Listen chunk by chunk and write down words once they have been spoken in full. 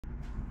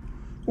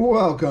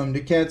Welcome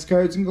to Cats,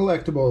 Cards, and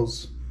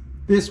Collectibles.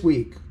 This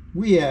week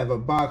we have a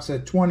box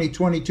of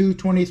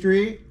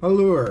 2022-23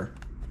 Allure.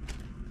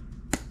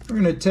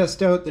 We're going to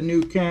test out the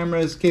new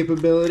camera's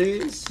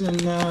capabilities and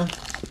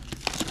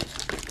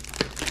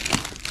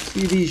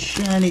see these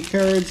shiny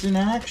cards in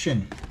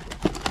action.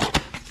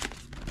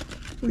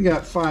 We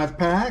got 5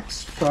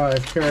 packs,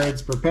 5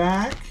 cards per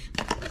pack.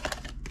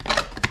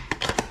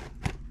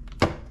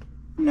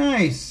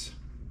 Nice.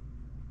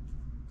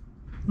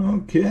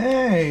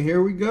 Okay,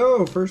 here we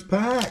go. First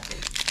pack.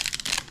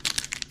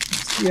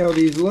 Let's see how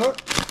these look.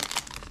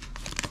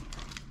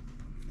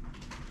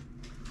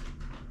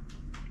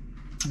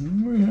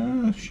 Oh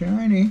yeah,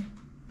 shiny.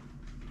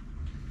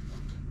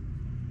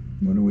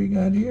 What do we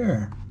got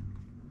here?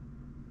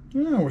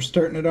 Oh, we're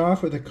starting it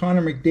off with a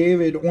Connor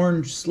McDavid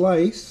orange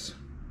slice.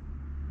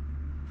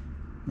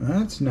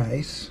 That's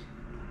nice.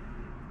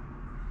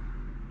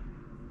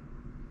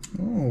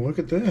 Oh, look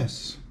at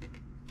this.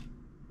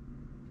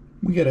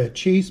 We got a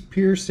Chase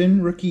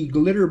Pearson rookie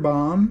glitter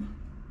bomb.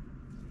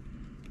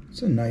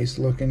 It's a nice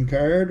looking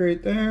card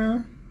right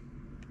there.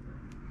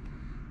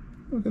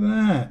 Look at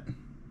that.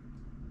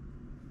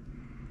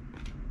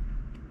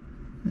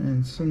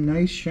 And some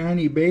nice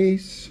shiny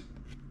base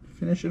to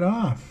finish it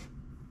off.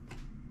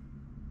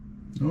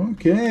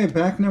 Okay,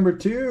 pack number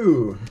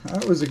 2.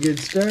 That was a good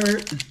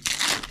start. These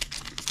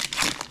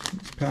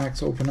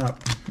packs open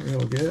up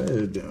real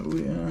good. Oh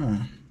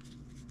yeah.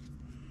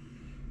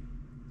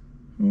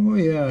 Oh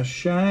yeah,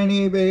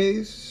 shiny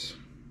base.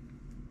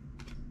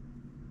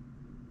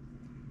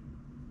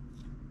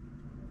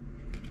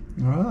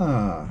 We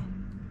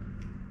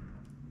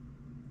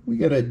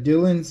got a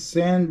Dylan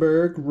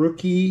Sandberg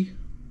rookie.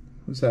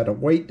 Was that a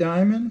white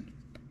diamond?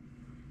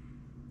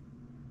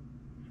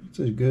 It's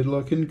a good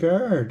looking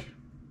card.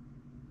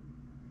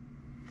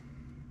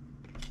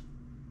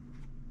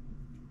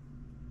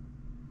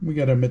 We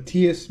got a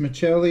Matthias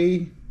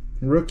Michelli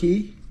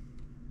rookie.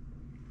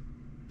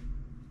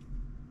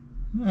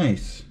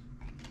 Nice.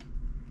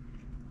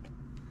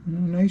 A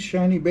nice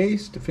shiny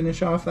base to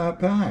finish off that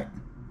pack.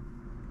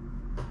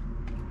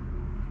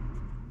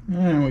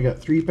 And we got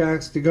 3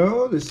 packs to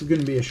go. This is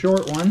going to be a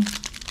short one.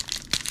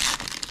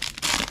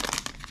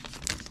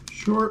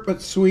 Short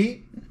but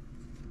sweet.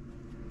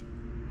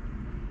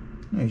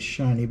 Nice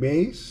shiny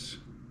base.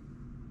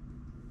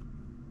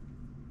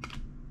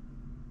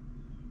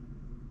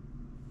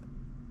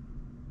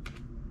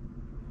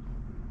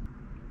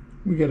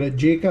 We got a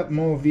Jacob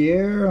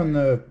Mauvier on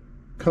the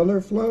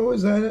color flow.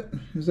 Is that it?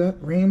 Is that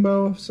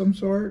rainbow of some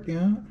sort?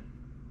 Yeah.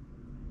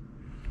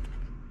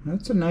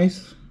 That's a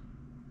nice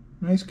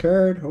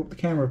card. Hope the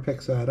camera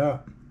picks that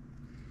up.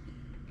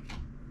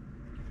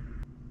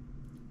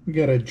 We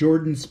got a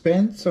Jordan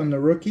Spence on the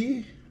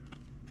rookie.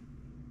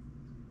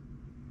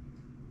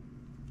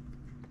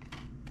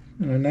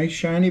 And a nice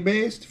shiny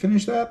base to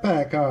finish that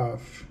pack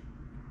off.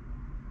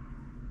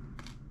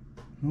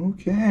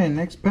 Okay,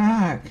 next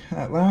pack.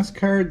 That last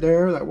card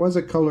there, that was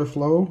a color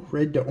flow,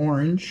 red to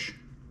orange.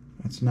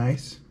 That's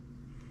nice.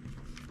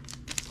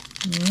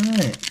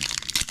 Alright.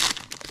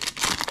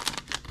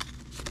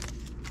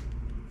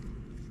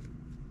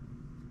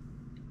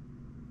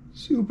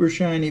 Super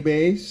shiny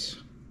base.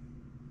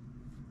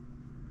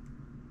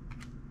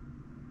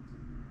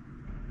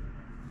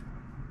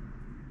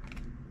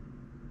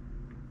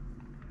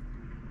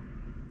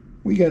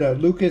 We got a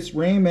Lucas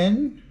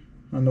Raymond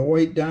on the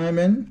white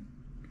diamond.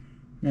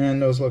 Man,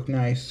 those look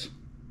nice.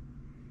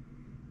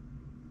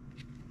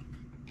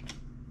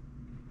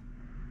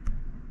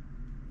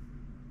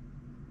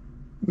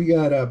 We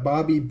got a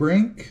Bobby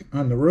Brink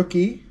on the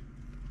rookie.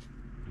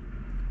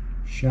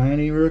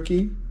 Shiny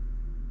rookie.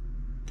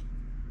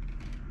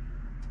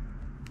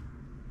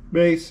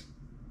 Base.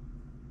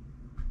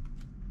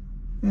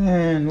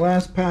 And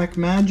last pack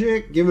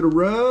magic. Give it a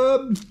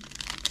rub.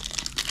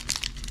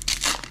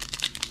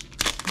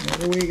 What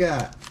do we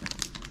got?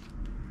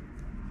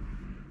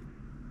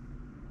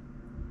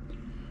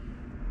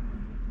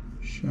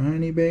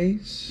 Shiny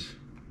base.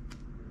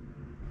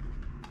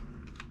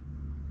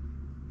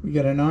 We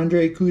got an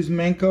Andrei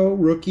Kuzmenko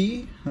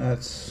rookie.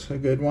 That's a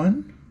good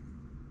one.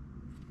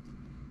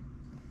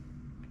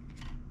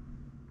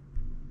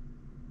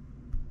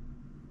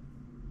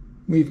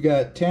 We've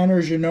got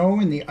Tanner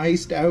Jeannot in the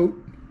iced out.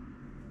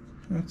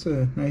 That's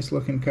a nice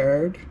looking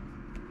card.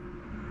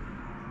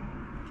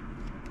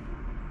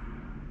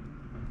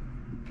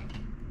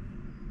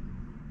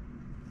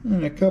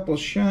 And a couple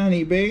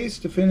shiny base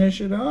to finish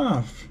it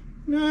off.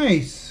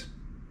 Nice.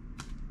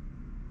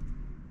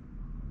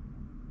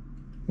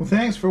 Well,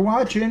 thanks for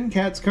watching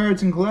Cats,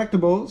 Cards, and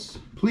Collectibles.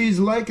 Please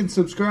like and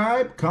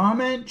subscribe,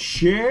 comment,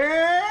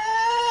 share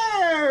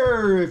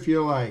if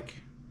you like.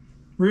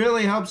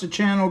 Really helps the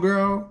channel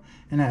grow.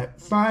 And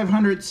at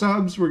 500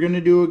 subs, we're going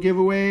to do a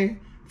giveaway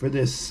for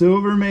this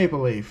silver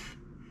maple leaf.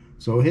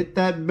 So hit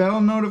that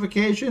bell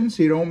notification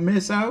so you don't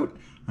miss out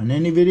on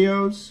any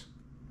videos.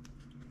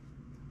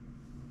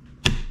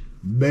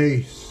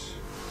 Base.